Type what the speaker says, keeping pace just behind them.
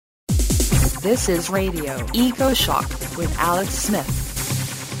This is Radio Eco Shock with Alex Smith.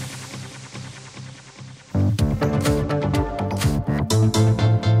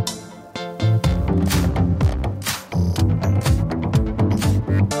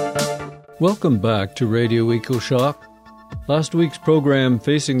 Welcome back to Radio Eco Shock. Last week's program,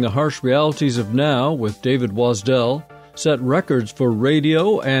 Facing the Harsh Realities of Now with David Wasdell, set records for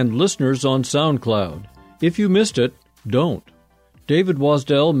radio and listeners on SoundCloud. If you missed it, don't. David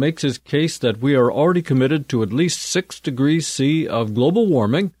Wasdell makes his case that we are already committed to at least 6 degrees C of global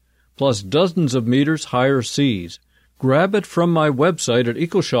warming, plus dozens of meters higher seas. Grab it from my website at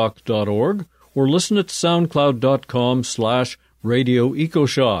ecoshock.org or listen at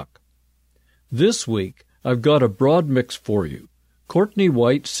soundcloud.com/radioecoshock. This week, I've got a broad mix for you. Courtney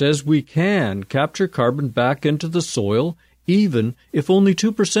White says we can capture carbon back into the soil, even if only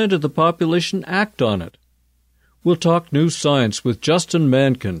 2% of the population act on it. We'll talk new science with Justin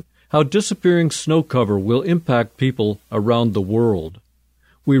Mankin, how disappearing snow cover will impact people around the world.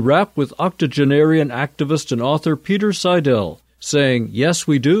 We wrap with octogenarian activist and author Peter Seidel, saying, yes,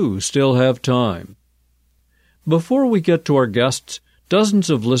 we do still have time. Before we get to our guests,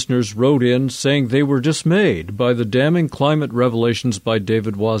 dozens of listeners wrote in saying they were dismayed by the damning climate revelations by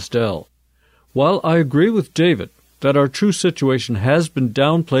David Wasdell. While I agree with David that our true situation has been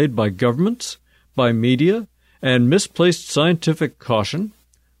downplayed by governments, by media, and misplaced scientific caution,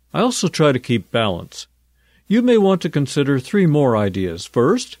 I also try to keep balance. You may want to consider 3 more ideas.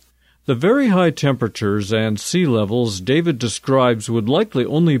 First, the very high temperatures and sea levels David describes would likely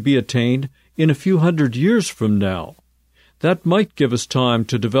only be attained in a few hundred years from now. That might give us time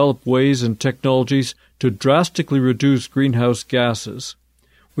to develop ways and technologies to drastically reduce greenhouse gases.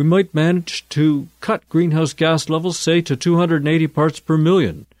 We might manage to cut greenhouse gas levels, say, to 280 parts per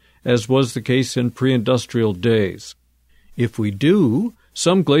million, as was the case in pre-industrial days. If we do,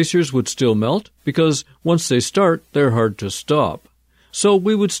 some glaciers would still melt, because once they start, they're hard to stop. So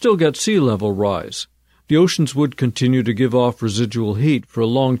we would still get sea level rise. The oceans would continue to give off residual heat for a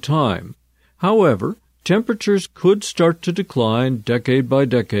long time. However, temperatures could start to decline decade by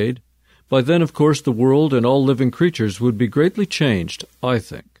decade. By then, of course, the world and all living creatures would be greatly changed, I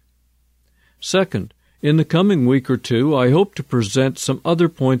think. Second, in the coming week or two, I hope to present some other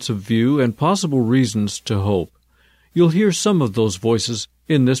points of view and possible reasons to hope. You'll hear some of those voices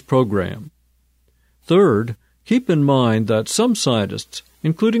in this program. Third, keep in mind that some scientists,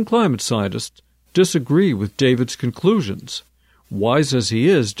 including climate scientists, disagree with David's conclusions. Wise as he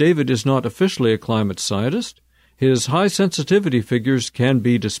is, David is not officially a climate scientist. His high sensitivity figures can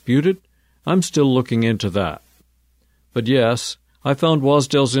be disputed. I'm still looking into that. But yes, I found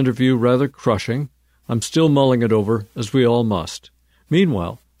Wasdell's interview rather crushing. I'm still mulling it over, as we all must.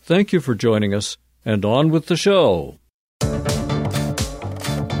 Meanwhile, thank you for joining us, and on with the show.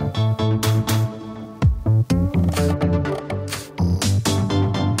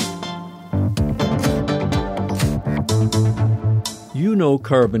 You know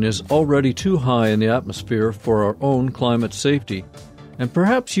carbon is already too high in the atmosphere for our own climate safety, and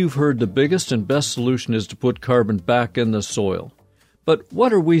perhaps you've heard the biggest and best solution is to put carbon back in the soil. But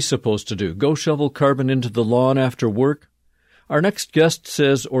what are we supposed to do? Go shovel carbon into the lawn after work? Our next guest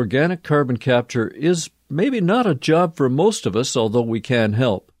says organic carbon capture is maybe not a job for most of us, although we can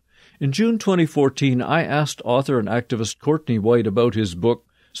help. In June 2014, I asked author and activist Courtney White about his book,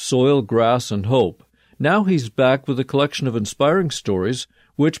 Soil, Grass, and Hope. Now he's back with a collection of inspiring stories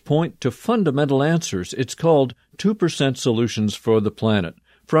which point to fundamental answers. It's called 2% Solutions for the Planet.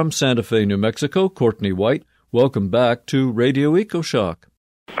 From Santa Fe, New Mexico, Courtney White, welcome back to Radio Eco Shock.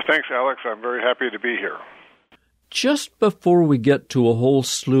 Thanks, Alex. I'm very happy to be here. Just before we get to a whole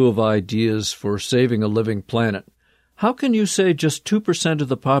slew of ideas for saving a living planet, how can you say just 2% of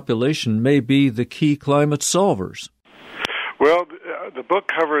the population may be the key climate solvers? Well, the book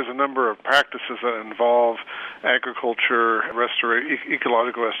covers a number of practices that involve agriculture,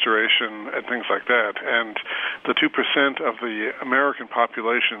 ecological restoration, and things like that. And the 2% of the American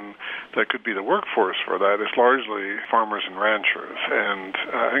population that could be the workforce for that is largely farmers and ranchers. And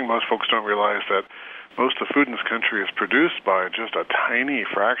I think most folks don't realize that most of the food in this country is produced by just a tiny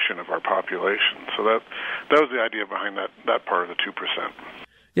fraction of our population. So that was the idea behind that part of the 2%.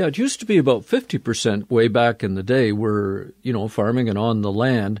 Yeah, it used to be about 50% way back in the day were, farming and on the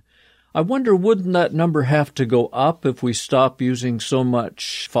land. I wonder, wouldn't that number have to go up if we stop using so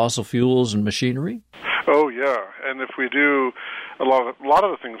much fossil fuels and machinery? Oh, yeah. And if we do a lot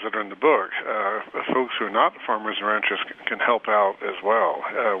of the things that are in the book, folks who are not farmers and ranchers can help out as well.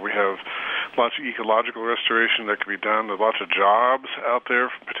 We have lots of ecological restoration that can be done. There's lots of jobs out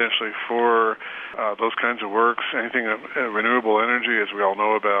there potentially for those kinds of works. Anything renewable energy, as we all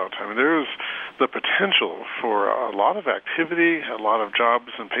know about. I mean, there's the potential for a lot of activity, a lot of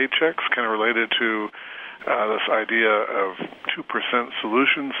jobs and paychecks kind of related to this idea of 2%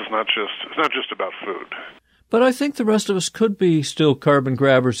 solutions. It's not just about food. But I think the rest of us could be still carbon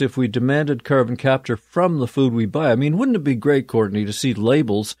grabbers if we demanded carbon capture from the food we buy. I mean, wouldn't it be great, Courtney, to see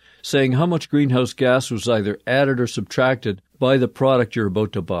labels saying how much greenhouse gas was either added or subtracted by the product you're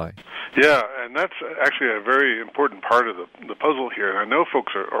about to buy? Yeah, and that's actually a very important part of the puzzle here, and I know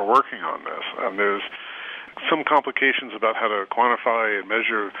folks are working on this. There's some complications about how to quantify and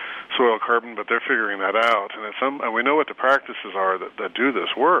measure soil carbon, but they're figuring that out, and we know what the practices are that do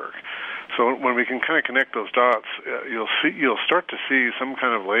this work. So when we can kind of connect those dots, you'll start to see some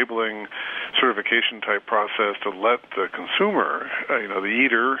kind of labeling, certification type process to let the consumer, the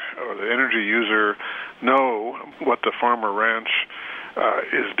eater or the energy user, know what the farm or ranch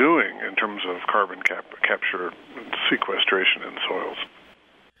is doing in terms of carbon capture and sequestration in soils.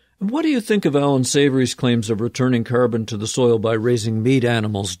 What do you think of Alan Savory's claims of returning carbon to the soil by raising meat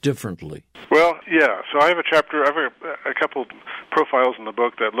animals differently? Well, yeah. So I have a couple profiles in the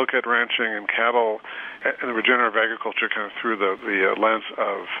book that look at ranching and cattle and regenerative agriculture kind of through the lens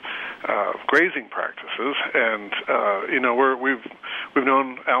of grazing practices. And we've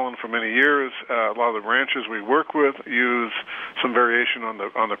known Alan for many years. A lot of the ranchers we work with use some variation on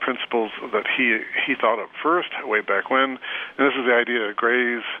the principles that he thought of first way back when. And this is the idea to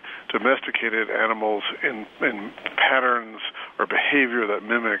graze domesticated animals in patterns or behavior that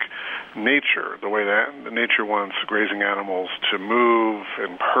mimic nature, the way that nature wants grazing animals to move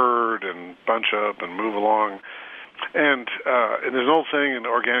and herd and bunch up and move along. And there's an old saying in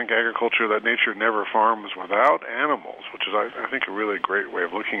organic agriculture that nature never farms without animals, which is, I think, a really great way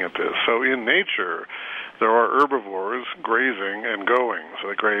of looking at this. So in nature, there are herbivores grazing and going. So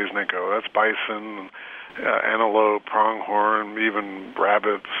they graze and they go. That's bison, antelope, pronghorn, even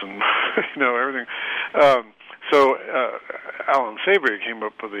rabbits, and everything. So Alan Savory came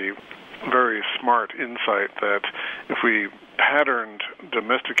up with a very smart insight that if we patterned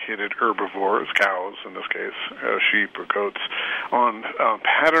domesticated herbivores, cows in this case, sheep or goats, on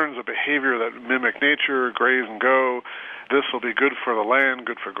patterns of behavior that mimic nature, graze and go, this will be good for the land,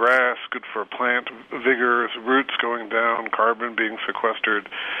 good for grass, good for plant vigor, roots going down, carbon being sequestered.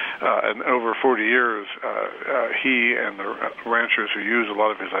 And over 40 years, he and the ranchers who use a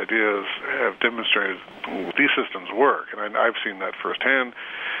lot of his ideas have demonstrated these systems work. And I've seen that firsthand.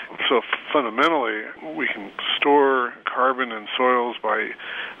 So fundamentally, we can store carbon in soils by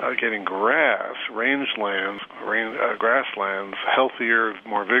getting grass, rangelands, grasslands, healthier,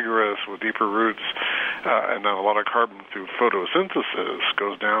 more vigorous, with deeper roots, and then a lot of carbon through photosynthesis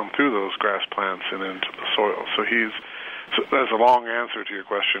goes down through those grass plants and into the soil. So that's a long answer to your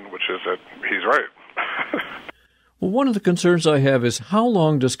question, which is that he's right. Well, one of the concerns I have is how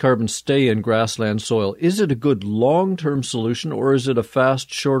long does carbon stay in grassland soil? Is it a good long-term solution, or is it a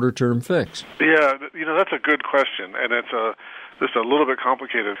fast, shorter-term fix? Yeah, that's a good question, and it's just a little bit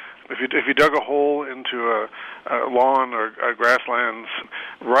complicated. If you dug a hole into a lawn or grasslands,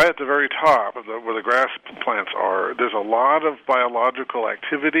 right at the very top of where the grass plants are, there's a lot of biological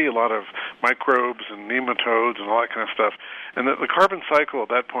activity, a lot of microbes and nematodes and all that kind of stuff. And the carbon cycle at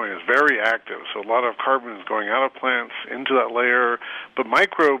that point is very active, so a lot of carbon is going out of plants into that layer. But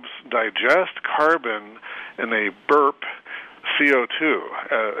microbes digest carbon and they burp CO2.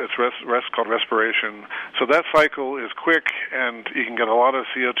 It's called respiration. So that cycle is quick, and you can get a lot of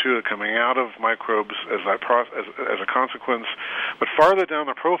CO2 coming out of microbes as a consequence. But farther down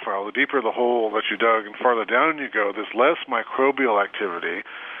the profile, the deeper the hole that you dug and farther down you go, there's less microbial activity.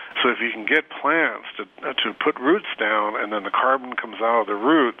 So if you can get plants to put roots down, and then the carbon comes out of the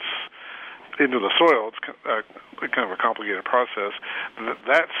roots into the soil, it's kind of a complicated process.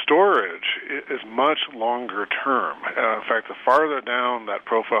 That storage is much longer term. In fact, the farther down that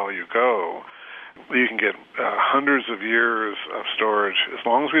profile you go, you can get hundreds of years of storage as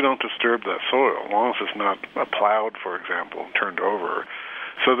long as we don't disturb that soil, as long as it's not plowed, for example, and turned over.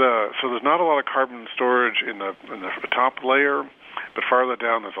 So there's not a lot of carbon storage in the top layer, but farther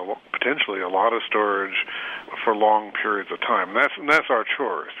down there's potentially a lot of storage for long periods of time. And that's our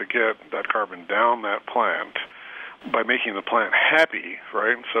chore, is to get that carbon down that plant by making the plant happy,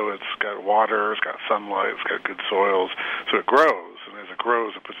 right? So it's got water, it's got sunlight, it's got good soils, so it grows. And as it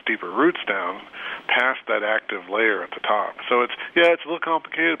grows, it puts deeper roots down past that active layer at the top. So it's a little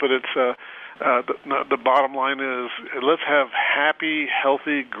complicated, but it's the bottom line is let's have happy,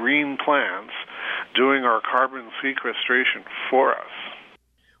 healthy, green plants doing our carbon sequestration for us.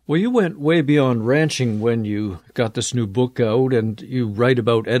 Well, you went way beyond ranching when you got this new book out, and you write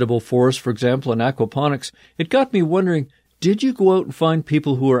about edible forests, for example, and aquaponics. It got me wondering, Did you go out and find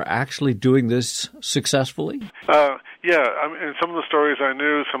people who are actually doing this successfully? Yeah, I mean, some of the stories I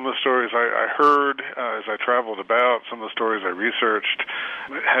knew, some of the stories I heard as I traveled about, some of the stories I researched,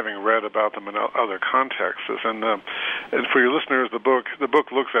 having read about them in other contexts. And for your listeners, the book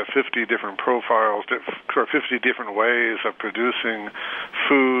looks at 50 different profiles, or 50 different ways of producing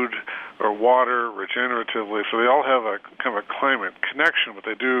food or water regeneratively. So they all have a kind of a climate connection, but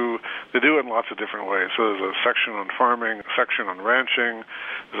they do it in lots of different ways. So there's a section on farming, a section on ranching,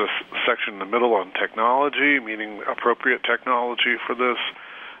 there's a section in the middle on technology, meaning appropriate technology for this,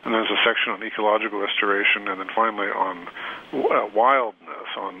 and there's a section on ecological restoration, and then finally on wildness,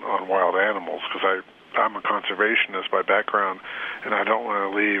 on wild animals, because I'm a conservationist by background, and I don't want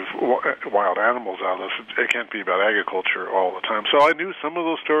to leave wild animals out of this. It can't be about agriculture all the time. So I knew some of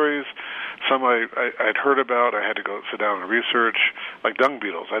those stories. Some I'd heard about. I had to go sit down and research, like dung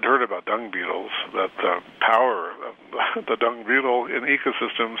beetles. I'd heard about dung beetles, that the power of the dung beetle in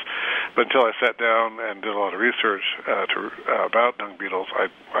ecosystems, but until I sat down and did a lot of research about dung beetles,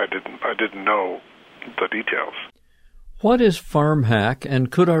 I didn't know the details. What is FarmHack,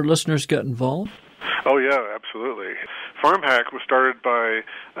 and could our listeners get involved? Oh, yeah, absolutely. FarmHack was started by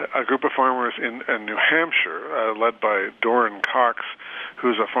a group of farmers in New Hampshire, led by Doran Cox,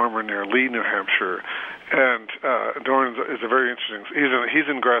 who's a farmer near Lee, New Hampshire. And Doran is a very interesting. He's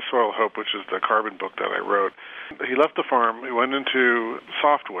in Grass Soil Hope, which is the carbon book that I wrote. He left the farm. He went into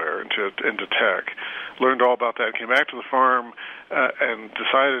software, into tech, learned all about that. Came back to the farm and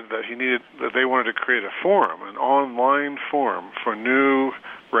decided that they wanted to create a forum, an online forum for new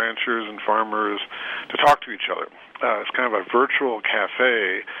ranchers and farmers to talk to each other. It's kind of a virtual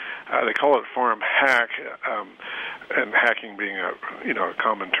cafe. They call it FarmHack, and hacking being a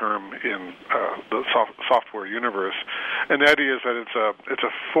common term in the software universe. And the idea is that it's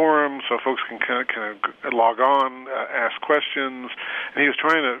a forum, so folks can kind of log on, ask questions. And he was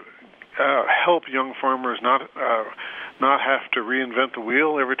trying to help young farmers not have to reinvent the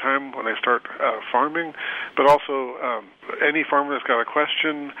wheel every time when they start farming, but also any farmer that's got a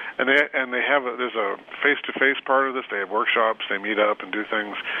question, and there's a face-to-face part of this. They have workshops, they meet up and do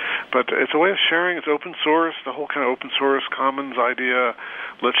things, but it's a way of sharing. It's open source, the whole kind of open source commons idea.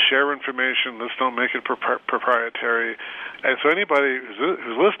 Let's share information. Let's don't make it proprietary. And so anybody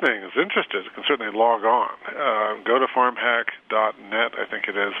who's listening is interested can certainly log on. Go to farmhack.net, I think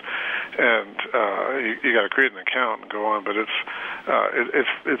it is, and you got to create an account and go on. But it's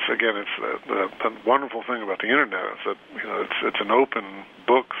the wonderful thing about the internet is that it's an open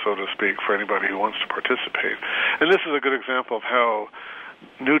book, so to speak, for anybody who wants to participate. And this is a good example of how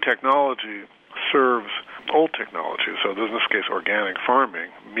new technology serves old technology. So in this case, organic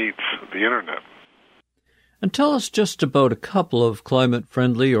farming meets the internet. And tell us just about a couple of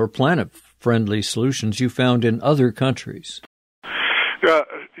climate-friendly or planet-friendly solutions you found in other countries. Yeah,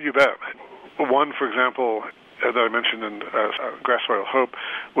 you bet. One, for example, that I mentioned in Grass Soil Hope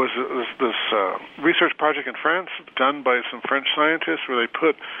was this research project in France done by some French scientists where they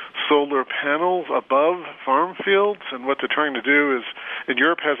put solar panels above farm fields. And what they're trying to do is, and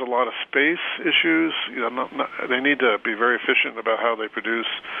Europe has a lot of space issues. They need to be very efficient about how they produce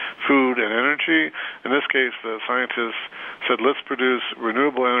food and energy. In this case, the scientists said, let's produce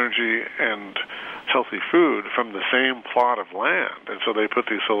renewable energy and healthy food from the same plot of land. And so they put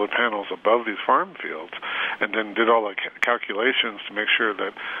these solar panels above these farm fields and then did all the calculations to make sure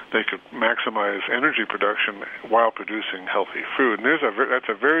that they could maximize energy production while producing healthy food. And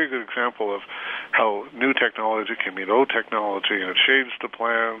that's a very good example of how new technology can meet old technology, and it shades the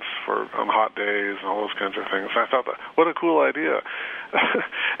plants on hot days and all those kinds of things. And I thought, what a cool idea.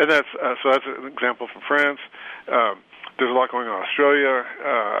 And that's an example from France. There's a lot going on in Australia.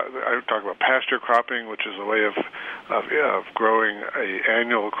 I talk about pasture cropping, which is a way of growing an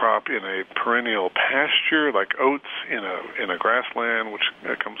annual crop in a perennial pasture, like oats in a grassland, which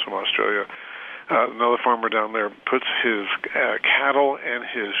comes from Australia. Another farmer down there puts his cattle and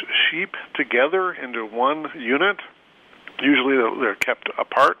his sheep together into one unit. Usually they're kept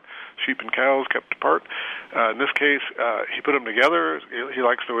apart. Sheep and cows kept apart. In this case, he put them together. He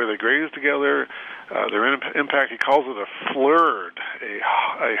likes the way they graze together. Their impact, he calls it a flurd,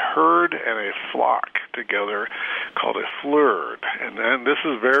 a herd and a flock together, called a flurd. And this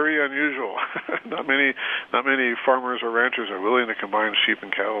is very unusual. Not many farmers or ranchers are willing to combine sheep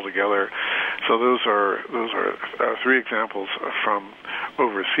and cattle together. So those are three examples from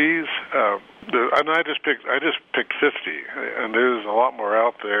overseas. And I just picked 50, and there's a lot more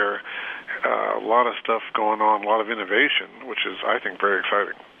out there. A lot of stuff going on, a lot of innovation, which is, I think, very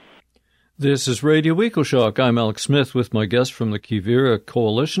exciting. This is Radio EcoShock. I'm Alex Smith with my guest from the Quivira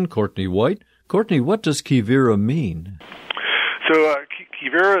Coalition, Courtney White. Courtney, what does Quivira mean? So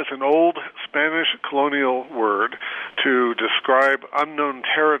Quivira is an old Spanish colonial word to describe unknown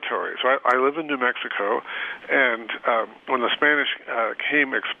territory. So I live in New Mexico, and when the Spanish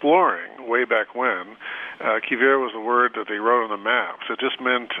came exploring way back when, Quivira was the word that they wrote on the maps. It just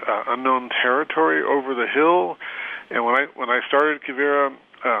meant unknown territory over the hill. And when I started Quivira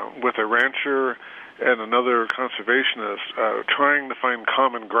with a rancher and another conservationist trying to find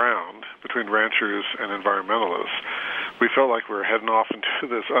common ground between ranchers and environmentalists, we felt like we were heading off into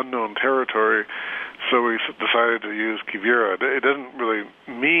this unknown territory, so we decided to use Quivira. It doesn't really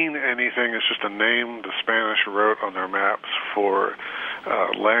mean anything. It's just a name the Spanish wrote on their maps for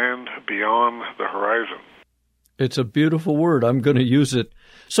land beyond the horizon. It's a beautiful word. I'm going to use it.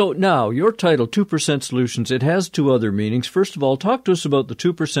 So now, your title, 2% Solutions, it has two other meanings. First of all, talk to us about the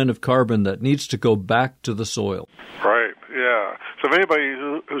 2% of carbon that needs to go back to the soil. Right, yeah. So if anybody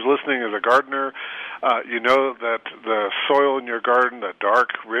who's listening is a gardener, you know that the soil in your garden, that dark,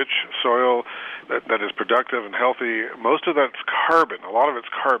 rich soil that is productive and healthy, most of that's carbon. A lot of it's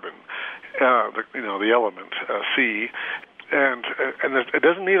carbon, the element, C. And it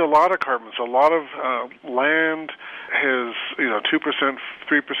doesn't need a lot of carbon. So a lot of land has 2%, 3%,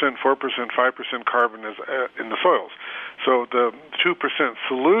 4%, 5% carbon is in the soils. So the 2%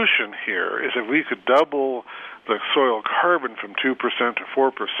 solution here is if we could double the soil carbon from 2% to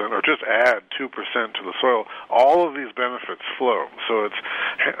 4%, or just add 2% to the soil, all of these benefits flow. So it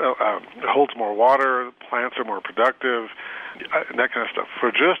holds more water, plants are more productive, and that kind of stuff.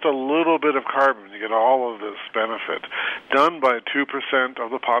 For just a little bit of carbon, you get all of this benefit done by 2% of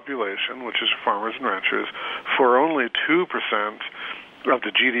the population, which is farmers and ranchers, for only 2% of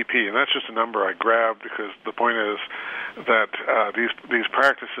the GDP. And that's just a number I grabbed because the point is that these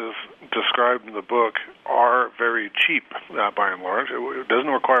practices described in the book are very cheap by and large. It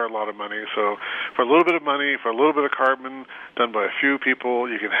doesn't require a lot of money. So for a little bit of money, for a little bit of carbon done by a few people,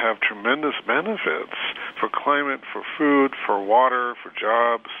 you can have tremendous benefits for climate, for food, for water, for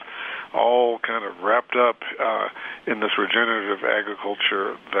jobs, all kind of wrapped up in this regenerative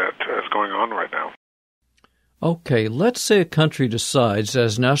agriculture that is going on right now. Okay, let's say a country decides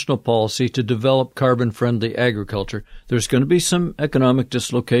as national policy to develop carbon-friendly agriculture. There's going to be some economic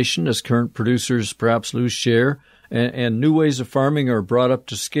dislocation as current producers perhaps lose share and new ways of farming are brought up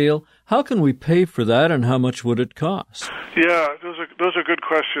to scale. How can we pay for that, and how much would it cost? Yeah, those are good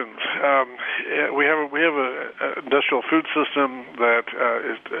questions. We have a industrial food system that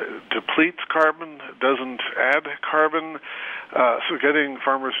depletes carbon, doesn't add carbon. So getting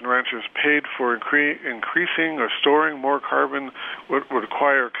farmers and ranchers paid for increasing or storing more carbon would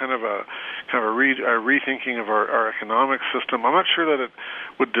require kind of a rethinking of our economic system. I'm not sure that it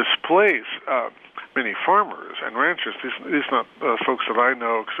would displace many farmers and ranchers. These are not folks that I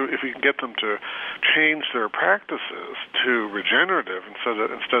know. So if we can get them to change their practices to regenerative instead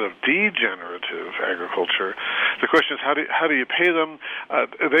of degenerative agriculture, the question is how do you pay them?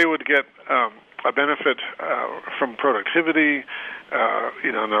 They would get a benefit from productivity,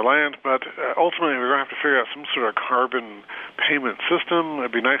 in their land, but ultimately we're going to have to figure out some sort of carbon payment system.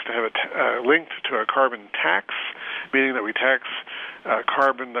 It'd be nice to have it linked to a carbon tax, meaning that we tax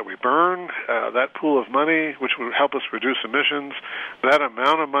carbon that we burn, that pool of money, which would help us reduce emissions. That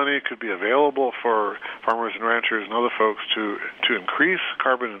amount of money could be available for farmers and ranchers and other folks to increase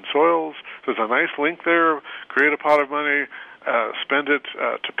carbon in soils. There's a nice link there. Create a pot of money, spend it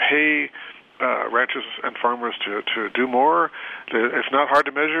to pay ranchers and farmers to do more. It's not hard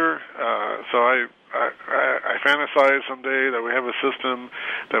to measure, so I fantasize someday that we have a system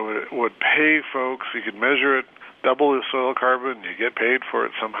that would pay folks. You could measure it, double the soil carbon, you get paid for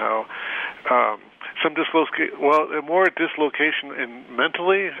it somehow. More dislocation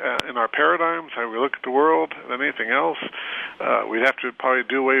mentally in our paradigms, how we look at the world, than anything else. We'd have to probably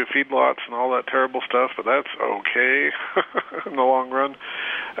do away with feedlots and all that terrible stuff, but that's okay in the long run.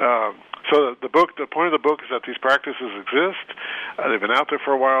 So the point of the book is that these practices exist. They've been out there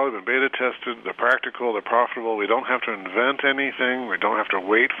for a while. They've been beta tested. They're practical. They're profitable. We don't have to invent anything. We don't have to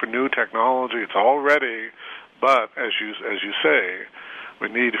wait for new technology. It's all ready. But as you say, we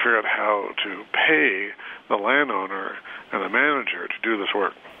need to figure out how to pay the landowner and the manager to do this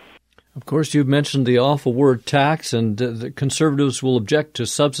work. Of course, you've mentioned the awful word tax, and the conservatives will object to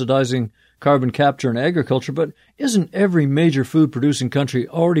subsidizing carbon capture in agriculture, but isn't every major food-producing country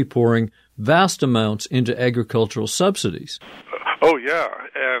already pouring vast amounts into agricultural subsidies? Oh, yeah,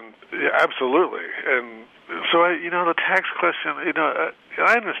 and absolutely. And so, the tax question,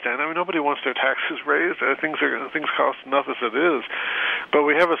 I understand. I mean, nobody wants their taxes raised. Things cost enough as it is. But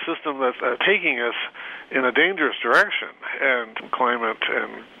we have a system that's taking us in a dangerous direction, and climate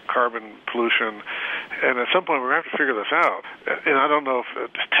and carbon pollution. And at some point, we're going to have to figure this out. And I don't know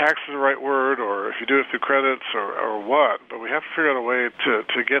if tax is the right word, or if you do it through credits, or what. But we have to figure out a way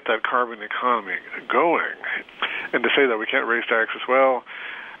to get that carbon economy going. And to say that we can't raise taxes, well,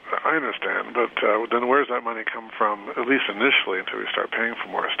 I understand, but then where's that money come from, at least initially, until we start paying for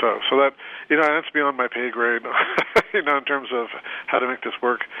more stuff? So that, that's beyond my pay grade, in terms of how to make this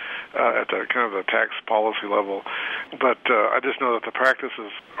work at the kind of the tax policy level. But I just know that the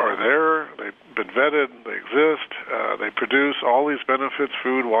practices are there, they've been vetted, they exist, they produce all these benefits,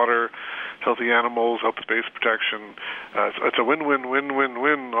 food, water, healthy animals, open space protection. It's a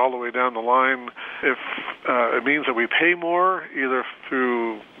win-win-win-win-win all the way down the line. If it means that we pay more, either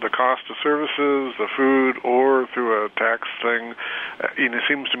through the cost of services, the food, or through a tax thing, it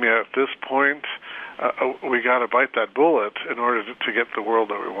seems to me at this point we got to bite that bullet in order to get the world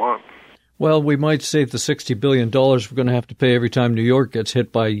that we want. Well, we might save the $60 billion we're going to have to pay every time New York gets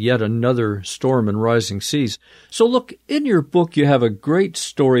hit by yet another storm and rising seas. So look, in your book you have a great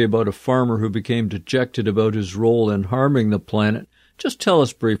story about a farmer who became dejected about his role in harming the planet. Just tell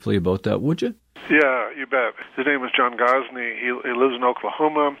us briefly about that, would you? Yeah, you bet. His name is John Gosney. He lives in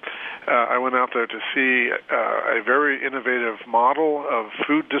Oklahoma. I went out there to see a very innovative model of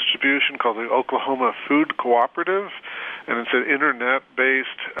food distribution called the Oklahoma Food Cooperative, and it's an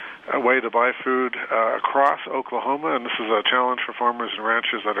internet-based way to buy food across Oklahoma, and this is a challenge for farmers and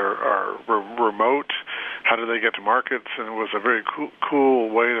ranchers that are remote. How do they get to markets? And it was a very cool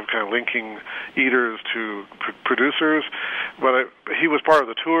way of kind of linking eaters to producers. But he was part of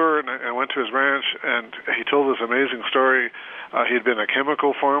the tour, and I went to his ranch, and he told this amazing story. He had been a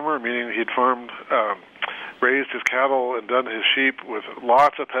chemical farmer, meaning he'd raised his cattle and done his sheep with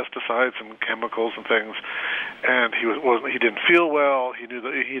lots of pesticides and chemicals and things, and he didn't feel well. He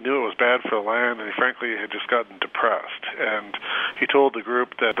knew it was bad for the land, and he frankly had just gotten depressed. And he told the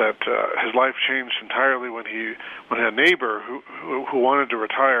group that his life changed entirely when a neighbor who wanted to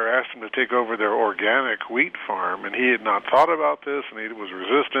retire asked him to take over their organic wheat farm, and he had not thought about this, and he was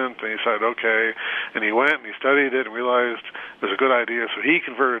resistant. And he said, okay, and he went and he studied it and realized it was a good idea. So he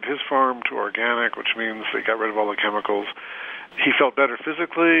converted his farm to organic, which means they got rid of all the chemicals. He felt better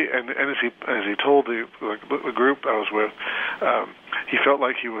physically, and as he told the group I was with, he felt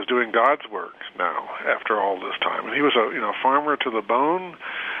like he was doing God's work now after all this time. And he was a farmer to the bone,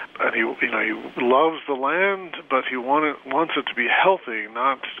 and he loves the land, but he wants it to be healthy,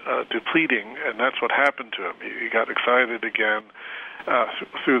 not depleting, and that's what happened to him. He got excited again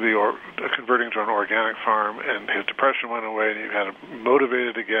through converting to an organic farm, and his depression went away, and he got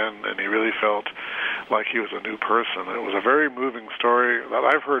motivated again, and he really felt like he was a new person. It was a very moving story that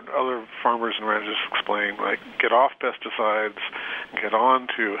I've heard other farmers and ranchers explain, like get off pesticides, get on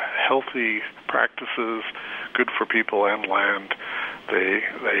to healthy practices, good for people and land. They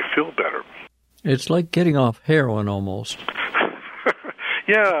feel better. It's like getting off heroin almost.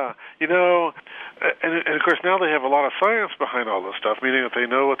 Yeah, and of course now they have a lot of science behind all this stuff, meaning that they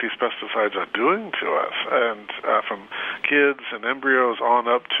know what these pesticides are doing to us, and from kids and embryos on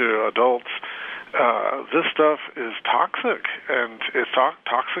up to adults. This stuff is toxic, and it's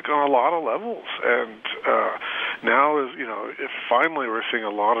toxic on a lot of levels. And now, if finally we're seeing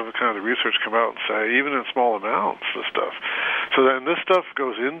a lot of kind of the research come out and say, even in small amounts, this stuff. So then this stuff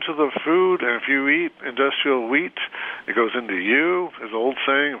goes into the food, and if you eat industrial wheat, it goes into you. There's an old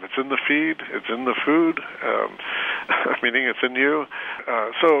saying, if it's in the feed, it's in the food, meaning it's in you.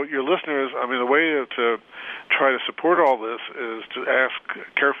 So your listeners, the way to try to support all this is to ask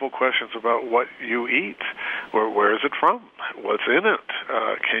careful questions about what you eat. Where is it from? What's in it?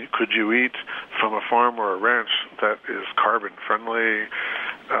 Could you eat from a farm or a ranch that is carbon friendly,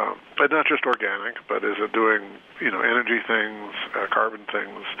 but not just organic? But is it doing energy things, carbon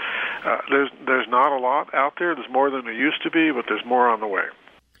things? There's not a lot out there. There's more than there used to be, but there's more on the way.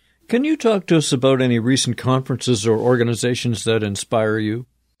 Can you talk to us about any recent conferences or organizations that inspire you?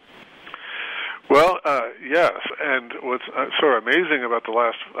 Well, yes, and what's sort of amazing about the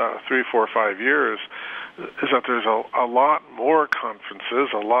last 3, 4, 5 years is that there's a lot more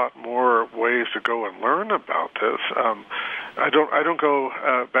conferences, a lot more ways to go and learn about this. I don't go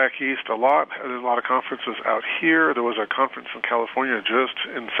back east a lot. There's a lot of conferences out here. There was a conference in California just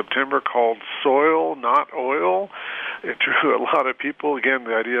in September called Soil, Not Oil. It drew a lot of people. Again,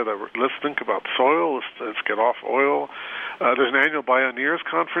 the idea that let's think about soil, let's get off oil. There's an annual Bioneers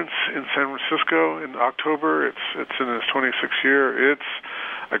Conference in San Francisco in October. It's in its 26th year. It's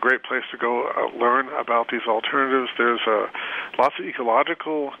a great place to go learn about these alternatives. There's lots of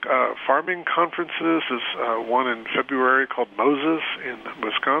ecological farming conferences. There's one in February called Moses in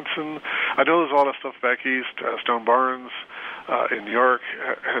Wisconsin. I know there's a lot of stuff back east. Stone Barns in New York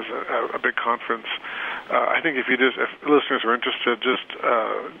has a big conference. I think if listeners are interested, just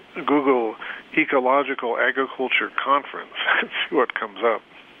Google Ecological Agriculture Conference and see what comes up.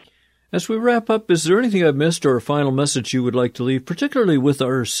 As we wrap up, is there anything I've missed or a final message you would like to leave, particularly with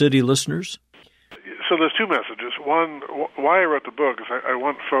our city listeners? So there's two messages. One, why I wrote the book is I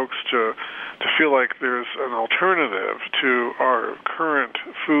want folks to feel like there's an alternative to our current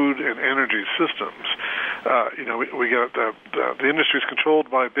food and energy systems. We get the industry is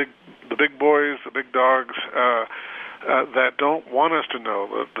controlled by the big boys, the big dogs, that don't want us to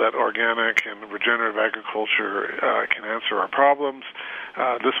know that organic and regenerative agriculture can answer our problems.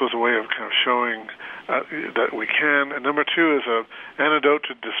 This was a way of kind of showing that we can. And number two is an antidote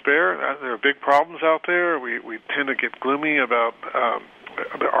to despair. There are big problems out there. We tend to get gloomy about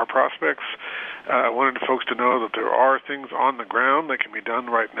our prospects. I wanted folks to know that there are things on the ground that can be done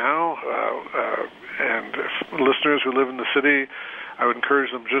right now. And if listeners who live in the city, I would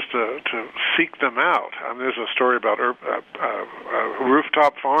encourage them just to seek them out. There's a story about a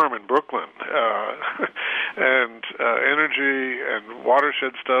rooftop farm in Brooklyn, and energy and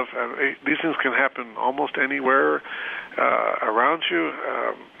watershed stuff. These things can happen almost anywhere around you.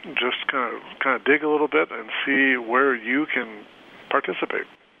 Just kind of dig a little bit and see where you can participate.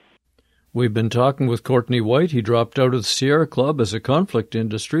 We've been talking with Courtney White. He dropped out of the Sierra Club as a conflict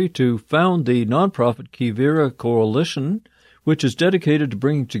industry to found the nonprofit Quivira Coalition, which is dedicated to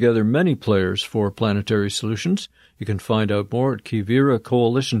bringing together many players for planetary solutions. You can find out more at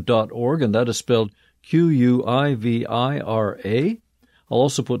quiviracoalition.org, and that is spelled Quivira. I'll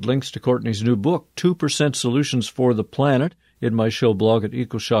also put links to Courtney's new book, 2% Solutions for the Planet, in my show blog at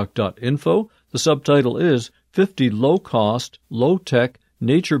ecoshock.info. The subtitle is 50 Low-Cost, Low-Tech,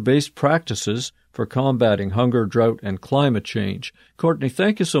 Nature-Based Practices for Combating Hunger, Drought, and Climate Change. Courtney,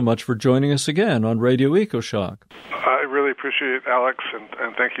 thank you so much for joining us again on Radio EcoShock. I really appreciate it, Alex,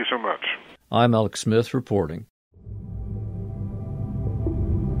 and thank you so much. I'm Alex Smith reporting.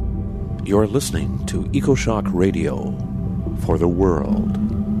 You're listening to EcoShock Radio for the world.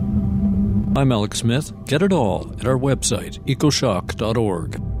 I'm Alex Smith. Get it all at our website,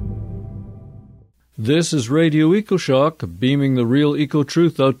 ecoshock.org. This is Radio EcoShock, beaming the real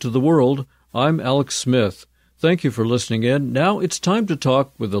eco-truth out to the world. I'm Alex Smith. Thank you for listening in. Now it's time to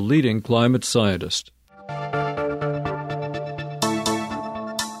talk with a leading climate scientist.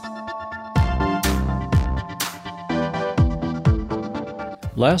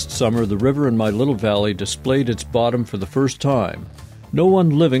 Last summer, the river in my little valley displayed its bottom for the first time. No one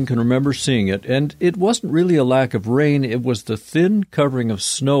living can remember seeing it, and it wasn't really a lack of rain, it was the thin covering of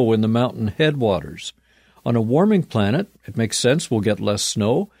snow in the mountain headwaters. On a warming planet, it makes sense we'll get less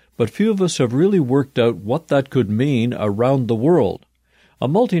snow, but few of us have really worked out what that could mean around the world. A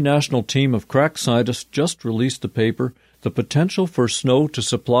multinational team of crack scientists just released the paper, The Potential for Snow to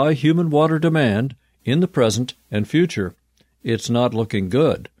Supply Human Water Demand in the Present and Future. It's not looking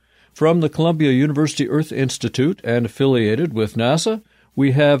good. From the Columbia University Earth Institute and affiliated with NASA,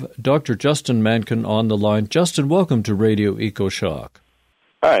 we have Dr. Justin Mankin on the line. Justin, welcome to Radio EcoShock.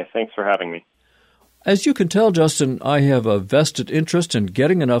 Hi, thanks for having me. As you can tell, Justin, I have a vested interest in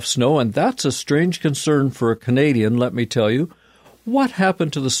getting enough snow, and that's a strange concern for a Canadian, let me tell you. What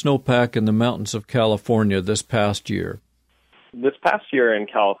happened to the snowpack in the mountains of California this past year? This past year in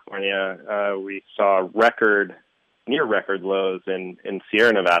California, we saw near record lows in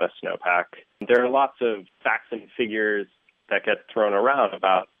Sierra Nevada snowpack. There are lots of facts and figures that get thrown around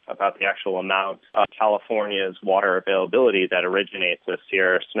about the actual amount of California's water availability that originates with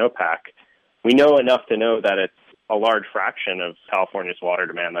Sierra snowpack. We know enough to know that it's a large fraction of California's water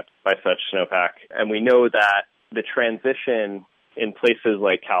demand by such snowpack. And we know that the transition in places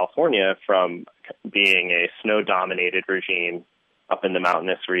like California from being a snow-dominated regime up in the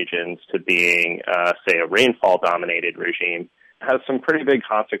mountainous regions to being, say, a rainfall-dominated regime has some pretty big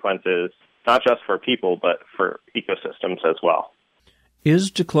consequences, not just for people, but for ecosystems as well. Is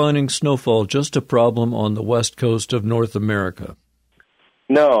declining snowfall just a problem on the west coast of North America?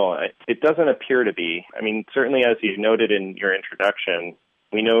 No, it doesn't appear to be. I mean, certainly as you noted in your introduction,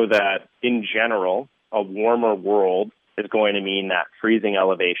 we know that in general, a warmer world is going to mean that freezing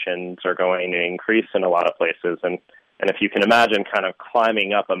elevations are going to increase in a lot of places. And if you can imagine kind of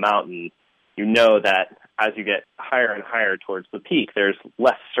climbing up a mountain, you know that as you get higher and higher towards the peak, there's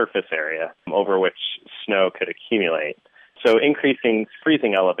less surface area over which snow could accumulate. So increasing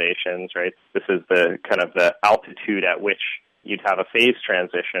freezing elevations, right, this is the kind of the altitude at which you'd have a phase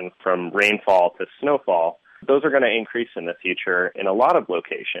transition from rainfall to snowfall. Those are going to increase in the future in a lot of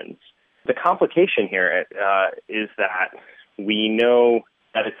locations. The complication here is that we know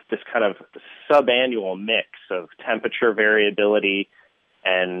that it's this kind of subannual mix of temperature variability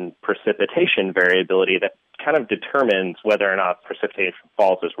and precipitation variability that kind of determines whether or not precipitation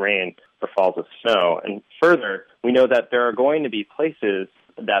falls as rain or falls as snow. And further, we know that there are going to be places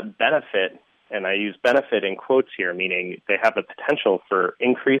that benefit, and I use benefit in quotes here, meaning they have the potential for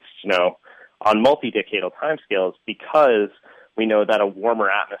increased snow on multi-decadal timescales because we know that a warmer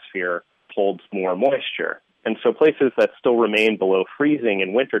atmosphere holds more moisture. And so places that still remain below freezing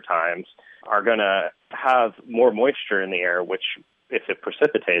in winter times are going to have more moisture in the air, which, if it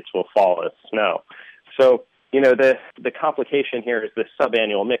precipitates, will fall as snow. So, the complication here is this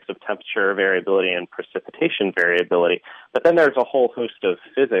subannual mix of temperature variability and precipitation variability. But then there's a whole host of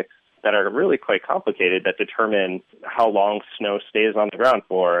physics that are really quite complicated that determine how long snow stays on the ground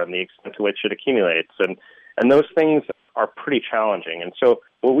for and the extent to which it accumulates. And those things are pretty challenging. And so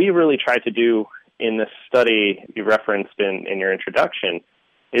what we really tried to do in this study you referenced in your introduction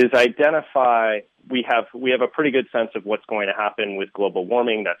is identify, we have a pretty good sense of what's going to happen with global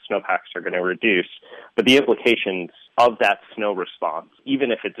warming, that snowpacks are going to reduce, but the implications of that snow response, even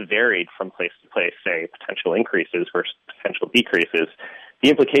if it's varied from place to place, say potential increases versus potential decreases, the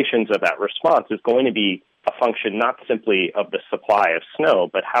implications of that response is going to be a function not simply of the supply of snow,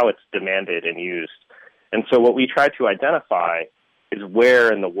 but how it's demanded and used. And so what we try to identify is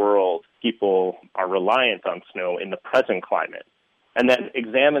where in the world people are reliant on snow in the present climate, and then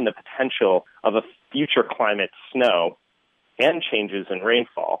examine the potential of a future climate snow and changes in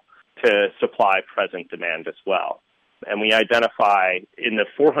rainfall to supply present demand as well. And we identify in the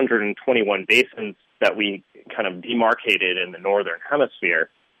 421 basins that we kind of demarcated in the northern hemisphere,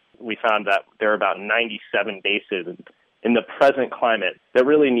 we found that there are about 97 basins in the present climate that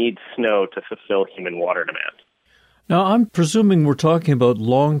really need snow to fulfill human water demand. Now, I'm presuming we're talking about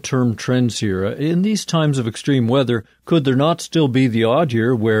long-term trends here. In these times of extreme weather, could there not still be the odd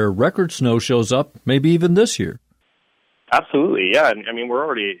year where record snow shows up, maybe even this year? Absolutely, yeah. I mean, we're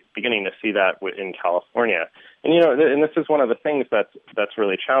already beginning to see that in California. And, and this is one of the things that's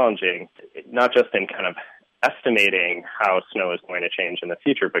really challenging, not just in kind of estimating how snow is going to change in the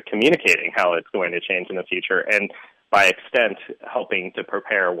future, but communicating how it's going to change in the future, and by extent, helping to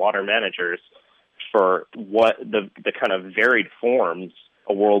prepare water managers for what the kind of varied forms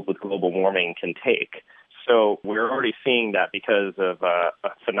a world with global warming can take. So we're already seeing that because of a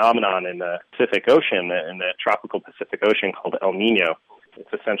phenomenon in the Pacific Ocean, in the tropical Pacific Ocean called El Nino. It's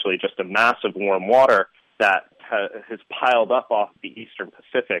essentially just a mass of warm water that has piled up off the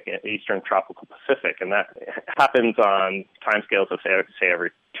eastern tropical Pacific, and that happens on timescales of, say,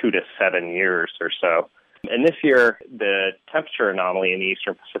 every 2 to 7 years or so. And this year, the temperature anomaly in the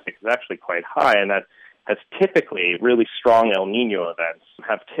eastern Pacific is actually quite high, and that has typically, really strong El Nino events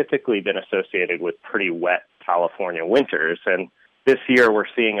have typically been associated with pretty wet California winters. And this year, we're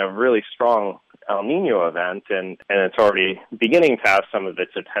seeing a really strong El Nino event, and it's already beginning to have some of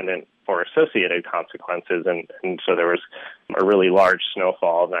its attendant or associated consequences. And so there was a really large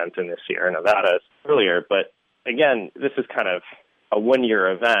snowfall event in the Sierra Nevadas earlier. But again, this is kind of a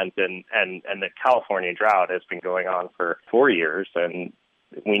one-year event, and the California drought has been going on for 4 years, and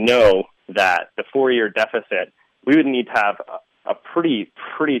we know that the 4-year deficit, we would need to have a pretty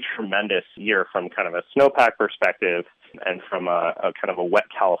tremendous year from kind of a snowpack perspective and from a kind of a wet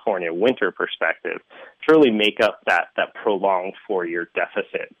California winter perspective to really make up that prolonged 4-year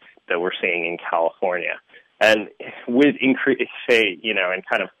deficit that we're seeing in California. And with increase, and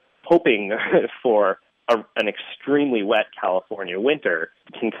kind of hoping for an extremely wet California winter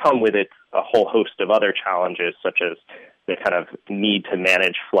can come with it a whole host of other challenges, such as the kind of need to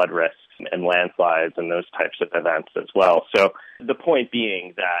manage flood risks and landslides and those types of events as well. So the point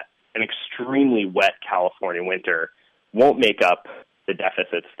being that an extremely wet California winter won't make up the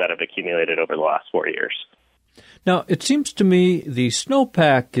deficits that have accumulated over the last 4 years. Now, it seems to me the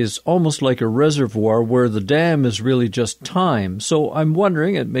snowpack is almost like a reservoir where the dam is really just time. So I'm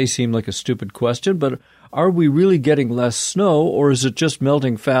wondering, it may seem like a stupid question, but are we really getting less snow, or is it just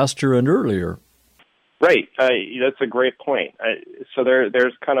melting faster and earlier? Right. That's a great point. So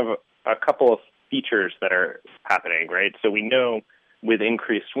there's kind of a couple of features that are happening, right? So we know with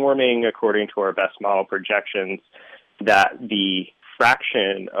increased warming, according to our best model projections, that the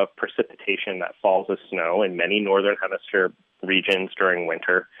fraction of precipitation that falls as snow in many northern hemisphere regions during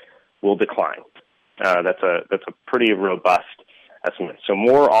winter will decline. That's a pretty robust estimate. So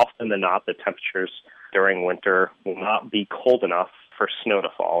more often than not, the temperatures during winter will not be cold enough for snow to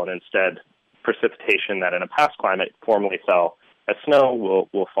fall, and instead precipitation that in a past climate formerly fell as snow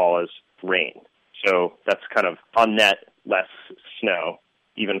will fall as rain. So that's kind of on net less snow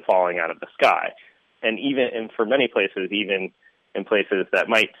even falling out of the sky. And for many places, even in places that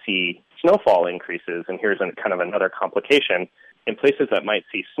might see snowfall increases, and here's kind of another complication, in places that might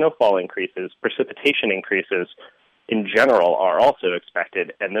see snowfall increases, precipitation increases in general are also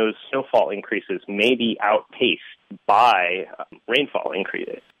expected, and those snowfall increases may be outpaced by rainfall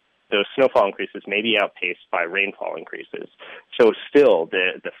increases. Those snowfall increases may be outpaced by rainfall increases. So still,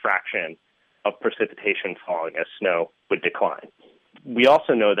 the fraction of precipitation falling as snow would decline. We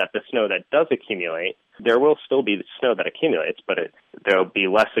also know that the snow that does accumulate, there will still be snow that accumulates, but there will be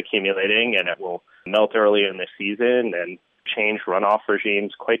less accumulating, and it will melt early in the season and change runoff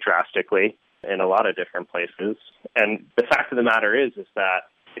regimes quite drastically in a lot of different places. And the fact of the matter is that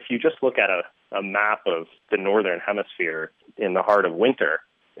if you just look at a map of the northern hemisphere in the heart of winter,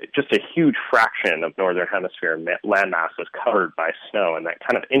 just a huge fraction of northern hemisphere landmass is covered by snow, and that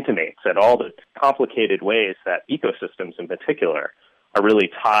kind of intimates that all the complicated ways that ecosystems in particular are really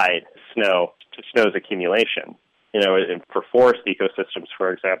tied to snow's accumulation. For forest ecosystems,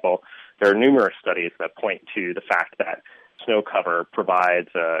 for example, there are numerous studies that point to the fact that snow cover provides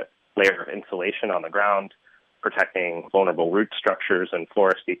a layer of insulation on the ground, protecting vulnerable root structures in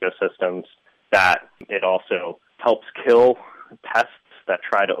forest ecosystems, that it also helps kill pests that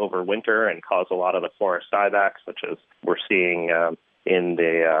try to overwinter and cause a lot of the forest dieback, such as we're seeing in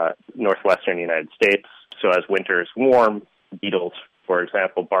the northwestern United States. So as winter is warm, beetles, for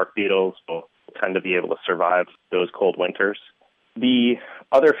example, bark beetles, will tend to be able to survive those cold winters. The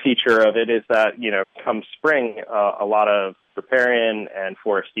other feature of it is that, come spring, a lot of riparian and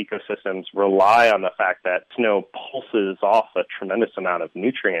forest ecosystems rely on the fact that snow pulses off a tremendous amount of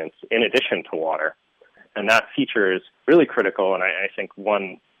nutrients in addition to water. And that feature is really critical, and I think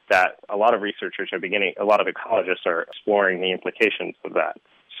one that a lot of researchers a lot of ecologists are exploring the implications of that.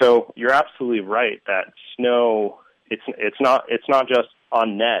 So you're absolutely right that snow, it's not just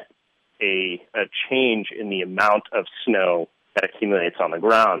on net a change in the amount of snow that accumulates on the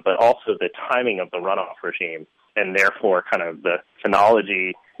ground, but also the timing of the runoff regime, and therefore kind of the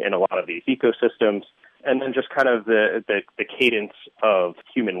phenology in a lot of these ecosystems, and then just kind of the cadence of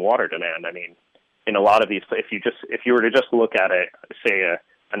human water demand. I mean, in a lot of these, if you were to just look at it, say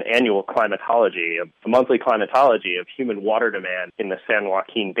an annual climatology, a monthly climatology of human water demand in the San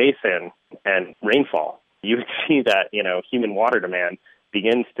Joaquin Basin and rainfall, you would see that human water demand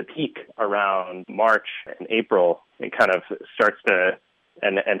begins to peak around March and April. It kind of starts to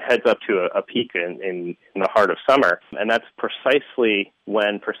and heads up to a peak in the heart of summer, and that's precisely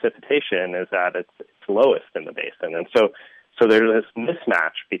when precipitation is at its lowest in the basin, and so there's this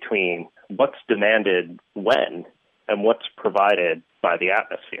mismatch between what's demanded when and what's provided by the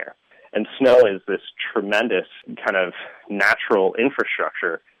atmosphere. And snow is this tremendous kind of natural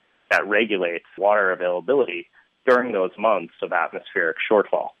infrastructure that regulates water availability during those months of atmospheric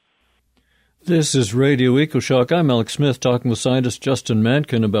shortfall. This is Radio EcoShock. I'm Alex Smith talking with scientist Justin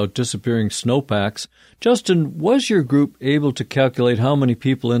Mankin about disappearing snowpacks. Justin, was your group able to calculate how many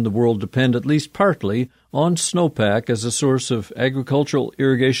people in the world depend at least partly on snowpack as a source of agricultural,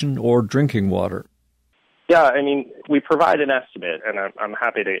 irrigation, or drinking water? Yeah, I mean, we provide an estimate, and I'm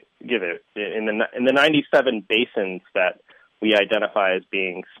happy to give it. In the 97 basins that we identify as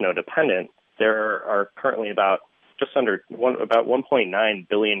being snow dependent, there are currently about 1.9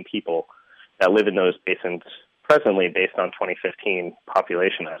 billion people that live in those basins presently based on 2015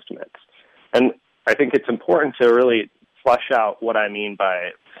 population estimates. And I think it's important to really flesh out what I mean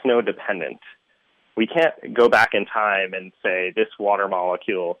by snow dependent. We can't go back in time and say this water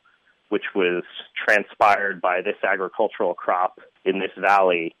molecule, which was transpired by this agricultural crop in this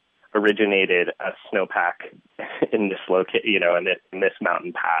valley, originated as snowpack in this in this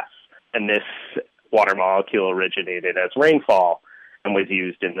mountain pass, and this water molecule originated as rainfall and was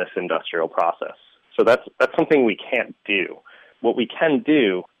used in this industrial process. So that's something we can't do. What we can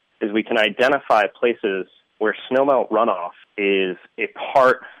do is we can identify places where snowmelt runoff is a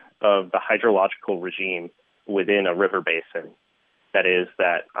part of the hydrological regime within a river basin. That is,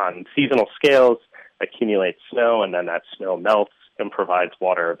 that on seasonal scales accumulates snow, and then that snow melts and provides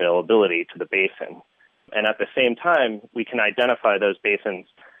water availability to the basin. And at the same time, we can identify those basins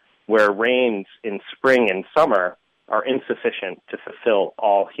where rains in spring and summer are insufficient to fulfill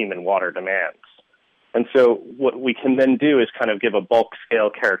all human water demands. And so what we can then do is kind of give a bulk scale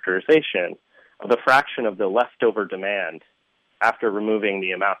characterization of the fraction of the leftover demand after removing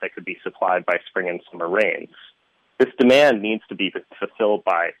the amount that could be supplied by spring and summer rains. This demand needs to be fulfilled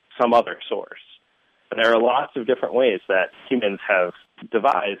by some other source. There are lots of different ways that humans have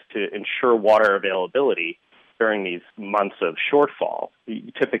devised to ensure water availability during these months of shortfall,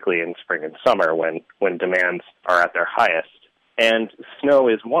 typically in spring and summer when demands are at their highest. And snow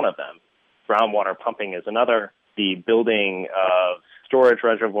is one of them. Groundwater pumping is another. The building of storage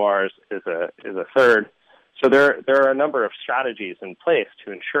reservoirs is a third. So there are a number of strategies in place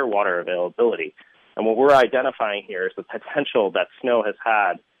to ensure water availability. And what we're identifying here is the potential that snow has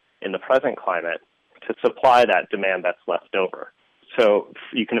had in the present climate to supply that demand that's left over. So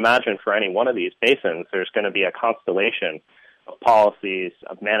you can imagine for any one of these basins, there's going to be a constellation of policies,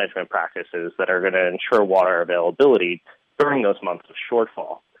 of management practices that are going to ensure water availability during those months of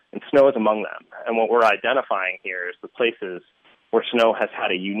shortfall. And snow is among them. And what we're identifying here is the places where snow has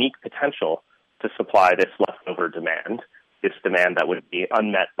had a unique potential to supply this leftover demand, this demand that would be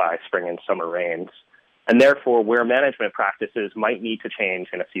unmet by spring and summer rains, and therefore where management practices might need to change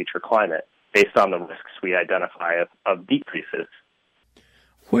in a future climate based on the risks we identify of decreases.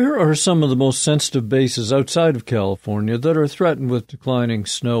 Where are some of the most sensitive basins outside of California that are threatened with declining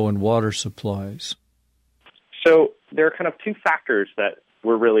snow and water supplies? So there are kind of two factors that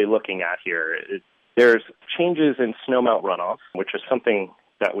we're really looking at here. There's changes in snowmelt runoff, which is something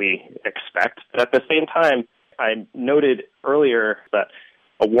that we expect. But at the same time, I noted earlier that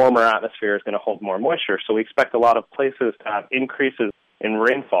a warmer atmosphere is going to hold more moisture, so we expect a lot of places to have increases in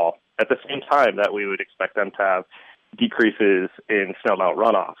rainfall at the same time that we would expect them to have decreases in snowmelt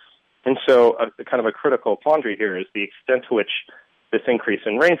runoff. And so a kind of a critical quandary here is the extent to which this increase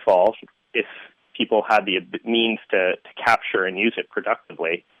in rainfall, if people had the means to capture and use it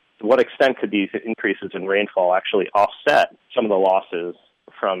productively, to what extent could these increases in rainfall actually offset some of the losses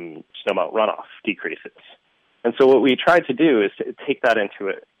from snowmelt runoff decreases? And so what we tried to do is to take that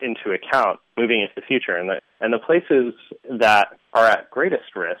into account moving into the future. And the places that are at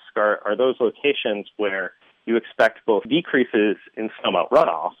greatest risk are those locations where you expect both decreases in snowmelt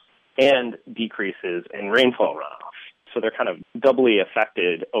runoff and decreases in rainfall runoff. So they're kind of doubly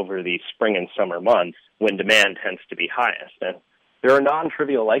affected over the spring and summer months when demand tends to be highest. And there are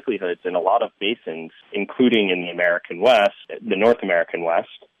non-trivial likelihoods in a lot of basins, including in the American West, the North American West,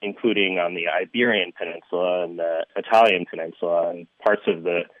 including on the Iberian Peninsula and the Italian Peninsula and parts of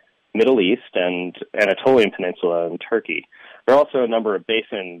the Middle East and Anatolian Peninsula in Turkey. There are also a number of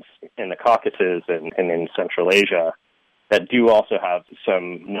basins in the Caucasus and in Central Asia that do also have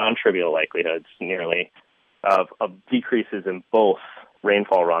some non-trivial likelihoods nearly of decreases in both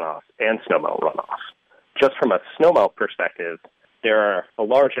rainfall runoff and snowmelt runoff. Just from a snowmelt perspective, there are a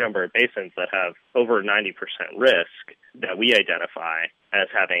large number of basins that have over 90% risk that we identify as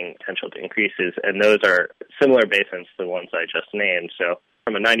having potential to increases, and those are similar basins to the ones I just named. So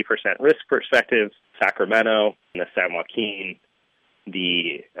from a 90% risk perspective, Sacramento, the San Joaquin,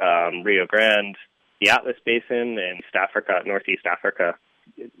 the Rio Grande, the Atlas Basin in East Africa, Northeast Africa,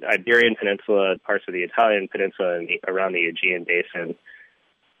 Iberian Peninsula, parts of the Italian Peninsula, and around the Aegean Basin.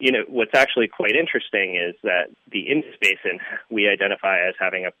 You know, what's actually quite interesting is that the Indus Basin we identify as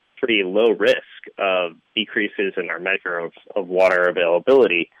having a pretty low risk of decreases in our measure of water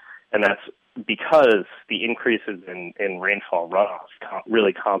availability, and that's because the increases in rainfall runoff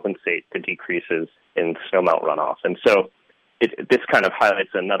really compensate the decreases in snowmelt runoff. And so this kind of highlights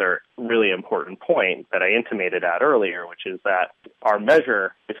another really important point that I intimated at earlier, which is that our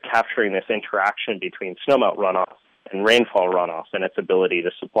measure is capturing this interaction between snowmelt runoff and rainfall runoff and its ability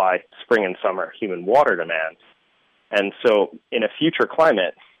to supply spring and summer human water demand. And so in a future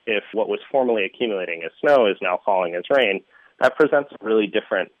climate, if what was formerly accumulating as snow is now falling as rain, that presents a really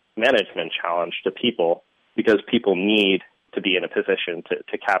different management challenge to people because people need to be in a position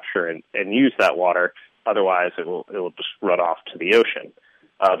to capture and use that water. Otherwise, it will just run off to the ocean.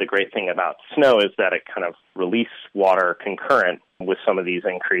 The great thing about snow is that it kind of releases water concurrent with some of these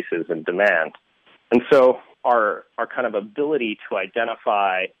increases in demand. And so our kind of ability to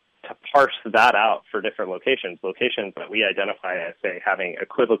identify, to parse that out for different locations that we identify as, say, having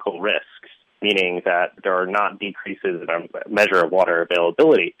equivocal risks, meaning that there are not decreases in our measure of water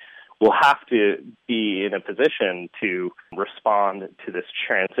availability, we'll have to be in a position to respond to this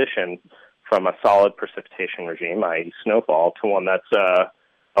transition from a solid precipitation regime, i.e. snowfall, to one that's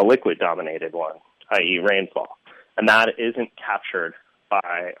a liquid-dominated one, i.e. rainfall. And that isn't captured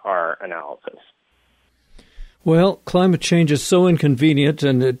by our analysis. Well, climate change is so inconvenient,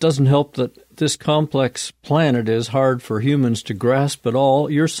 and it doesn't help that this complex planet is hard for humans to grasp at all.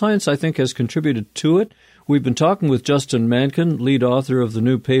 Your science, I think, has contributed to it. We've been talking with Justin Mankin, lead author of the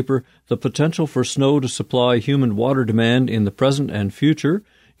new paper, The Potential for Snow to Supply Human Water Demand in the Present and Future.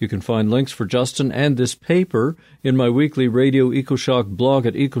 You can find links for Justin and this paper in my weekly Radio EcoShock blog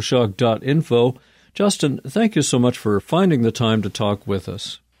at ecoshock.info. Justin, thank you so much for finding the time to talk with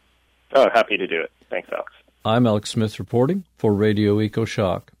us. Oh, happy to do it. Thanks, Alex. I'm Alex Smith reporting for Radio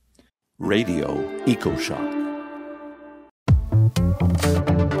EcoShock. Radio EcoShock.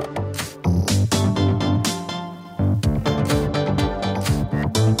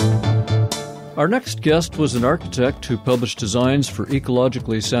 Our next guest was an architect who published designs for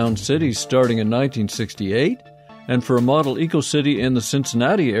ecologically sound cities starting in 1968 and for a model eco-city in the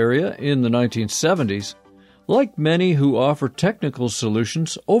Cincinnati area in the 1970s. Like many who offer technical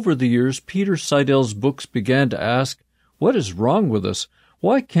solutions, over the years Peter Seidel's books began to ask, what is wrong with us?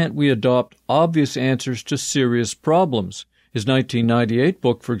 Why can't we adopt obvious answers to serious problems? His 1998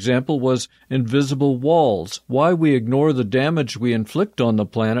 book, for example, was Invisible Walls, Why We Ignore the Damage We Inflict on the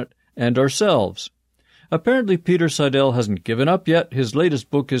Planet and Ourselves. Apparently, Peter Seidel hasn't given up yet. His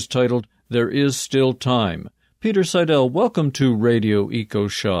latest book is titled There Is Still Time. Peter Seidel, welcome to Radio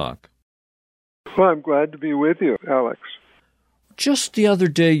EcoShock. Well, I'm glad to be with you, Alex. Just the other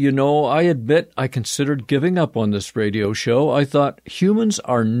day, I admit I considered giving up on this radio show. I thought humans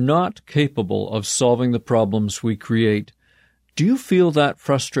are not capable of solving the problems we create. Do you feel that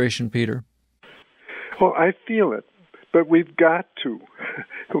frustration, Peter? Well, I feel it, but we've got to.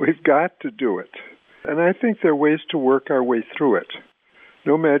 We've got to do it. And I think there are ways to work our way through it.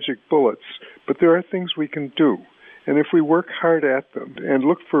 No magic bullets, but there are things we can do. And if we work hard at them and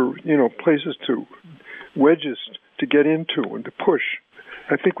look for, places to, wedges to get into and to push,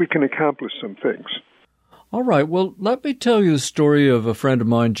 I think we can accomplish some things. All right. Well, let me tell you the story of a friend of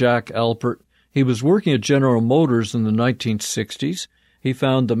mine, Jack Alpert. He was working at General Motors in the 1960s. He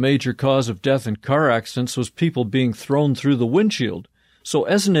found the major cause of death in car accidents was people being thrown through the windshield. So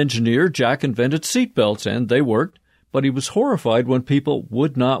as an engineer, Jack invented seatbelts, and they worked. But he was horrified when people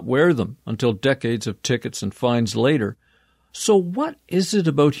would not wear them until decades of tickets and fines later. So what is it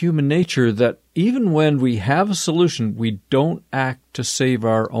about human nature that even when we have a solution, we don't act to save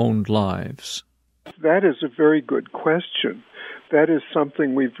our own lives? That is a very good question. That is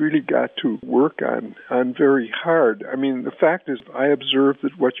something we've really got to work on very hard. I mean, the fact is, I observe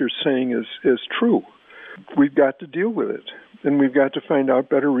that what you're saying is true. We've got to deal with it, and we've got to find out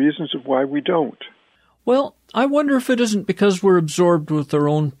better reasons of why we don't. Well, I wonder if it isn't because we're absorbed with our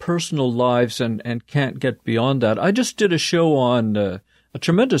own personal lives and can't get beyond that. I just did a show on a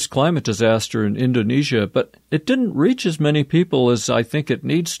tremendous climate disaster in Indonesia, but it didn't reach as many people as I think it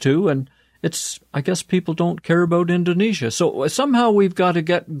needs to, and I guess people don't care about Indonesia. So somehow we've got to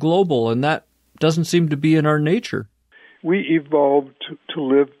get global, and that doesn't seem to be in our nature. We evolved to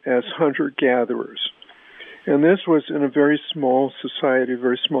live as hunter-gatherers, and this was in a very small society, a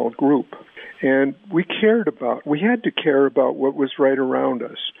very small group. And we had to care about what was right around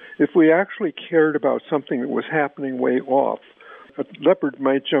us. If we actually cared about something that was happening way off, a leopard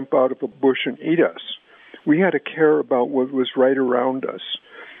might jump out of a bush and eat us. We had to care about what was right around us.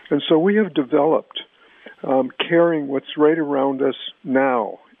 And so we have developed caring what's right around us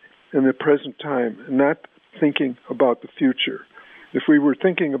now, in the present time, and not thinking about the future. If we were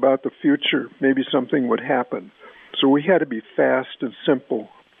thinking about the future, maybe something would happen. So we had to be fast and simple.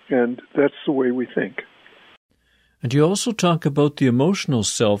 And that's the way we think. And you also talk about the emotional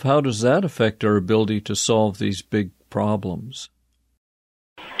self. How does that affect our ability to solve these big problems?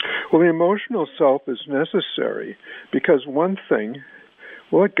 Well, the emotional self is necessary because one thing,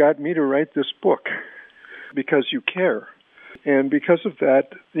 it got me to write this book because you care. And because of that,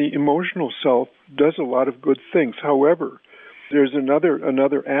 the emotional self does a lot of good things. However, there's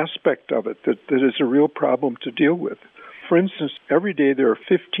another aspect of it that is a real problem to deal with. For instance, every day there are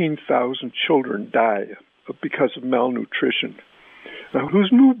 15,000 children die because of malnutrition. Now,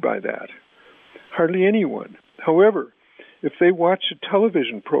 who's moved by that? Hardly anyone. However, if they watch a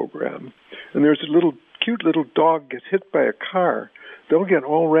television program and there's a cute little dog gets hit by a car, they'll get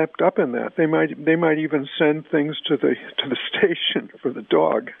all wrapped up in that. They might even send things to the station for the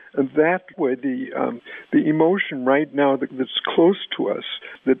dog. And that way, the emotion right now that's close to us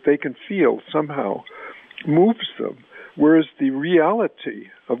that they can feel somehow moves them. Whereas the reality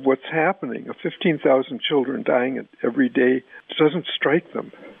of what's happening, of 15,000 children dying every day, doesn't strike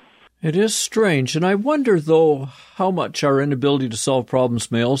them. It is strange, and I wonder, though, how much our inability to solve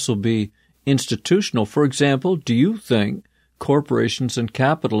problems may also be institutional. For example, do you think corporations and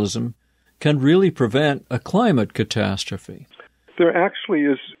capitalism can really prevent a climate catastrophe? There actually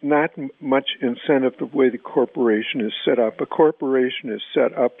is not much incentive the way the corporation is set up. A corporation is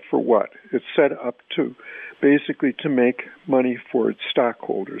set up for what? It's set up to basically to make money for its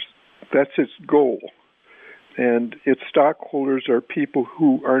stockholders. That's its goal. And its stockholders are people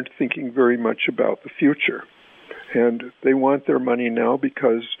who aren't thinking very much about the future. And they want their money now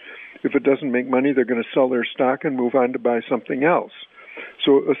because If it doesn't make money, they're going to sell their stock and move on to buy something else.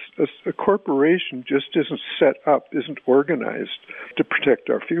 So a corporation just isn't set up, isn't organized to protect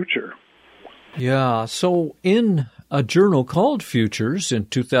our future. Yeah, so in a journal called Futures in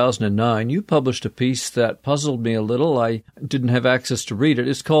 2009, you published a piece that puzzled me a little. I didn't have access to read it.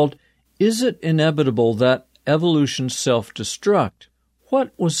 It's called, "Is It Inevitable That Evolution Self-Destruct?"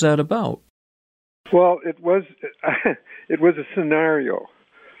 What was that about? Well, it was a scenario.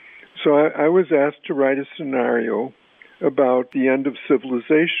 So I was asked to write a scenario about the end of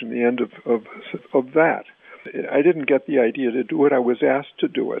civilization, the end of that. I didn't get the idea to do it. I was asked to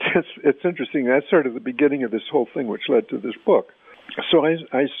do it. It's interesting. That's sort of the beginning of this whole thing, which led to this book. So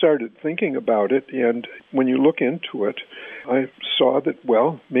I started thinking about it, and when you look into it, I saw that,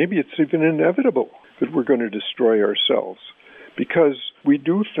 well, maybe it's even inevitable that we're going to destroy ourselves, because we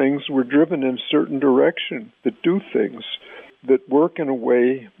do things, we're driven in a certain direction that do things that work in a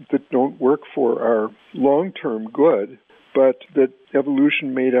way that don't work for our long-term good, but that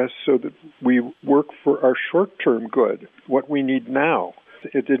evolution made us so that we work for our short-term good, what we need now.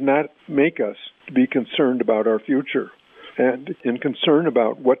 It did not make us be concerned about our future. And in concern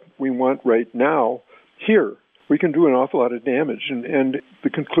about what we want right now, here, we can do an awful lot of damage. And the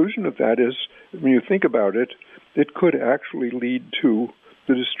conclusion of that is, when you think about it, it could actually lead to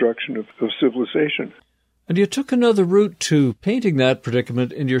the destruction of civilization. And you took another route to painting that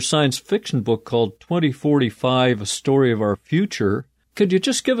predicament in your science fiction book called 2045, A Story of Our Future. Could you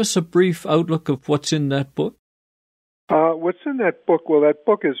just give us a brief outlook of what's in that book? What's in that book? Well, that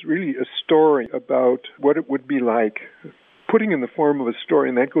book is really a story about what it would be like, putting in the form of a story,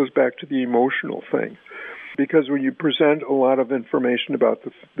 and that goes back to the emotional thing. Because when you present a lot of information about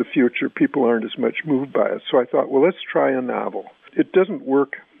the future, people aren't as much moved by it. So I thought, well, let's try a novel. It doesn't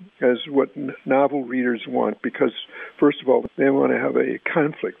work as what novel readers want because, first of all, they want to have a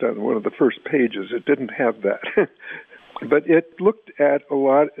conflict on one of the first pages. It didn't have that. But it looked at a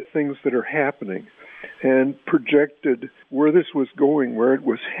lot of things that are happening and projected where this was going, where it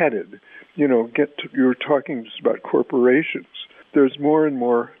was headed. You were talking just about corporations. There's more and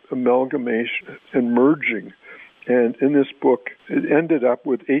more amalgamation and merging. And in this book, it ended up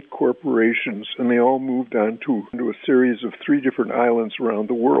with 8 corporations, and they all moved on to a series of 3 different islands around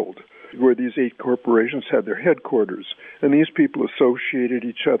the world, where these 8 corporations had their headquarters. And these people associated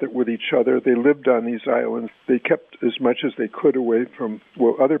with each other. They lived on these islands. They kept as much as they could away from,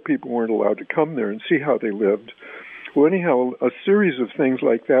 other people weren't allowed to come there and see how they lived. Well, anyhow, a series of things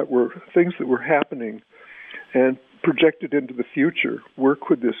like that were things that were happening and projected into the future. Where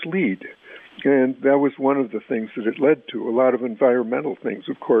could this lead? And that was one of the things that it led to. A lot of environmental things,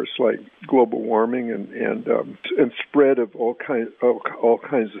 of course, like global warming and spread of all kinds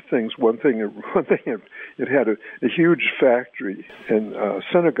of things. One thing, it had a huge factory in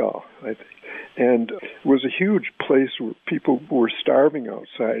Senegal, I think, and it was a huge place where people were starving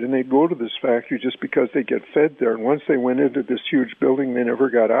outside, and they'd go to this factory just because they get fed there. And once they went into this huge building, they never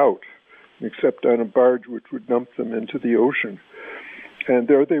got out, except on a barge which would dump them into the ocean. And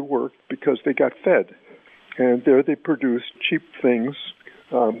there they worked because they got fed. And there they produced cheap things,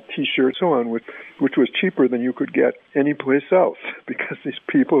 T-shirts, so on, which was cheaper than you could get anyplace else because these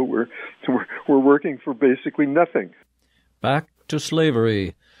people were working for basically nothing. Back to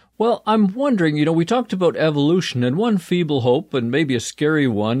slavery. Well, I'm wondering, we talked about evolution, and one feeble hope, and maybe a scary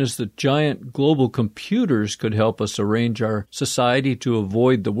one, is that giant global computers could help us arrange our society to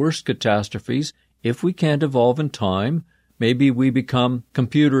avoid the worst catastrophes. If we can't evolve in time, maybe we become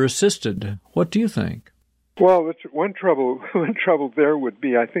computer-assisted. What do you think? Well, one trouble there would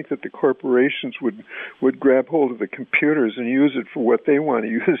be, I think that the corporations would grab hold of the computers and use it for what they want to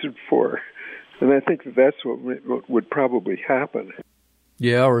use it for. And I think that's what would probably happen.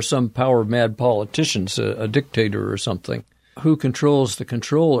 Yeah, or some power-mad politicians, a dictator or something. Who controls the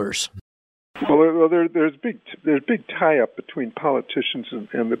controllers? Well, there's big tie-up between politicians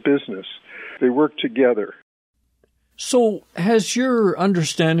and the business. They work together. So has your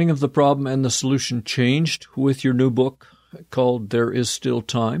understanding of the problem and the solution changed with your new book called There Is Still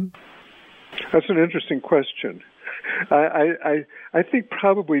Time? That's an interesting question. I think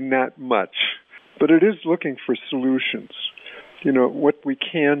probably not much, but it is looking for solutions. What we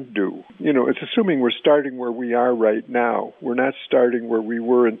can do. It's assuming we're starting where we are right now. We're not starting where we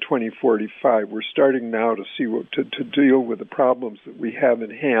were in 2045. We're starting now to see to deal with the problems that we have in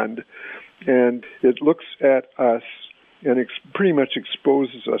hand. And it looks at us and pretty much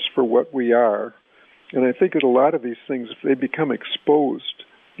exposes us for what we are. And I think that a lot of these things, if they become exposed,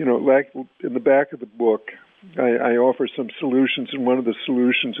 like in the back of the book, I offer some solutions, and one of the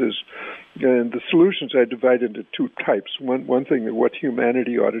solutions is, and the solutions I divide into two types. One thing is what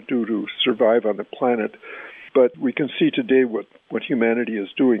humanity ought to do to survive on the planet, but we can see today what humanity is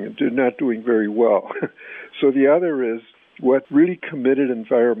doing, and they're not doing very well. So the other is what really committed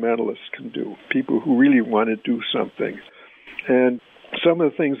environmentalists can do, people who really want to do something. And some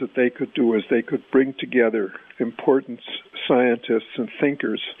of the things that they could do is they could bring together important scientists and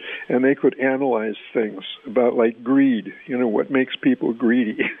thinkers, and they could analyze things about, like, greed, what makes people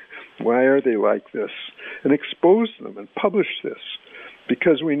greedy, why are they like this, and expose them and publish this.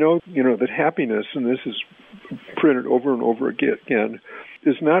 Because we know, that happiness, and this is printed over and over again,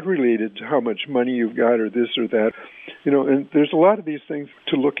 is not related to how much money you've got or this or that. And there's a lot of these things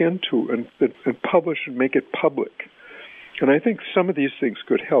to look into and publish and make it public. And I think some of these things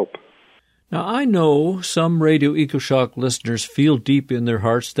could help. Now, I know some Radio EcoShock listeners feel deep in their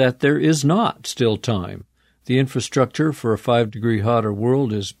hearts that there is not still time. The infrastructure for a 5-degree hotter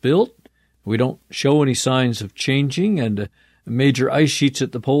world is built. We don't show any signs of changing, and major ice sheets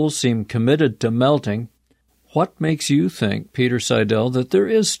at the poles seem committed to melting. What makes you think, Peter Seidel, that there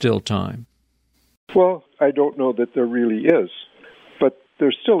is still time? Well, I don't know that there really is, but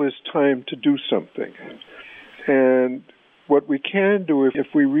there still is time to do something. And what we can do, if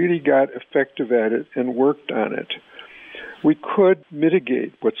we really got effective at it and worked on it, we could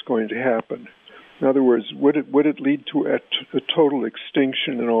mitigate what's going to happen. In other words, would it lead to a total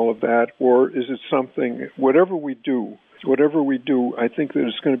extinction and all of that, or is it something, whatever we do, I think that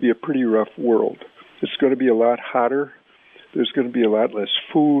it's going to be a pretty rough world. It's going to be a lot hotter. There's going to be a lot less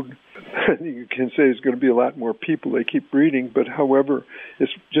food. You can say there's going to be a lot more people. They keep breeding, but however, it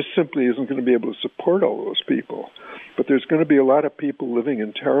just simply isn't going to be able to support all those people. But there's going to be a lot of people living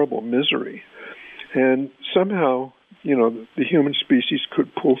in terrible misery. And somehow, the human species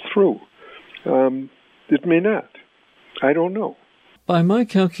could pull through. It may not. I don't know. By my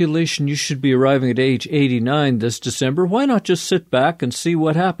calculation, you should be arriving at age 89 this December. Why not just sit back and see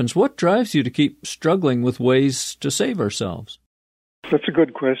what happens? What drives you to keep struggling with ways to save ourselves? That's a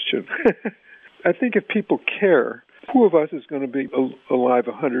good question. I think if people care, who of us is going to be alive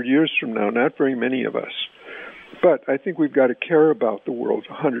 100 years from now? Not very many of us. But I think we've got to care about the world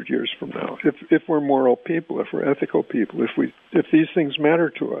 100 years from now. If we're moral people, if we're ethical people, if these things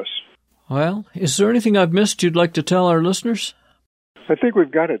matter to us. Well, is there anything I've missed you'd like to tell our listeners? I think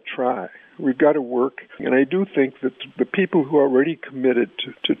we've got to try. We've got to work. And I do think that the people who are already committed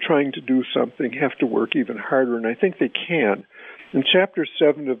to trying to do something have to work even harder, and I think they can. And Chapter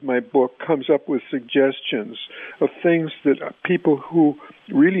 7 of my book comes up with suggestions of things that people who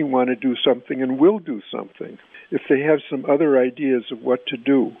really want to do something and will do something, if they have some other ideas of what to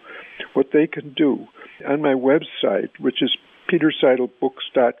do, what they can do. On my website, which is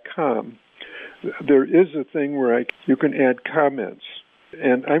peterseidelbooks.com, there is a thing where you can add comments,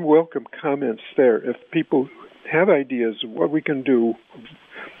 and I welcome comments there. If people have ideas of what we can do,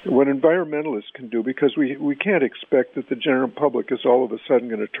 what environmentalists can do, because we can't expect that the general public is all of a sudden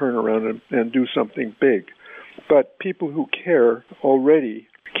going to turn around and do something big. But people who care already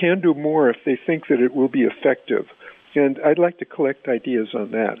can do more if they think that it will be effective. And I'd like to collect ideas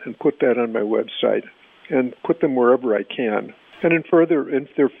on that and put that on my website and put them wherever I can. And in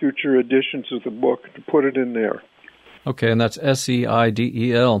their future editions of the book, to put it in there. Okay, and that's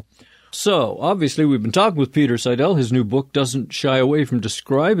Seidel. So, obviously, we've been talking with Peter Seidel. His new book doesn't shy away from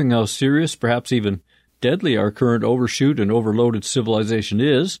describing how serious, perhaps even deadly, our current overshoot and overloaded civilization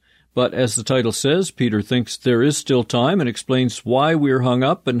is. But as the title says, Peter thinks there is still time and explains why we're hung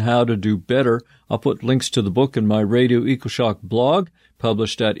up and how to do better. I'll put links to the book in my Radio EcoShock blog,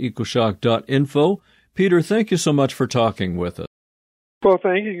 published at ecoshock.info. Peter, thank you so much for talking with us. Well,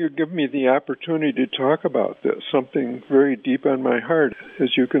 thank you for giving me the opportunity to talk about this, something very deep on my heart,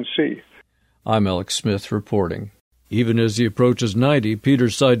 as you can see. I'm Alex Smith reporting. Even as he approaches 90, Peter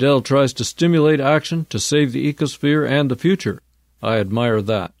Seidel tries to stimulate action to save the ecosphere and the future. I admire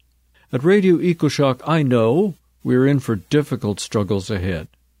that. At Radio EcoShock, I know we're in for difficult struggles ahead.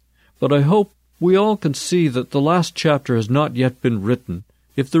 But I hope we all can see that the last chapter has not yet been written,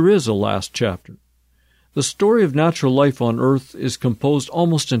 if there is a last chapter. The story of natural life on Earth is composed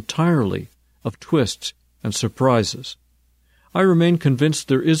almost entirely of twists and surprises. I remain convinced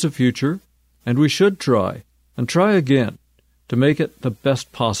there is a future, and we should try, and try again, to make it the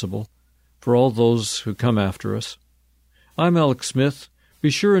best possible for all those who come after us. I'm Alex Smith. Be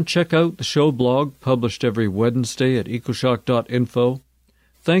sure and check out the show blog published every Wednesday at ecoshock.info.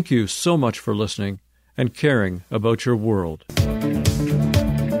 Thank you so much for listening and caring about your world.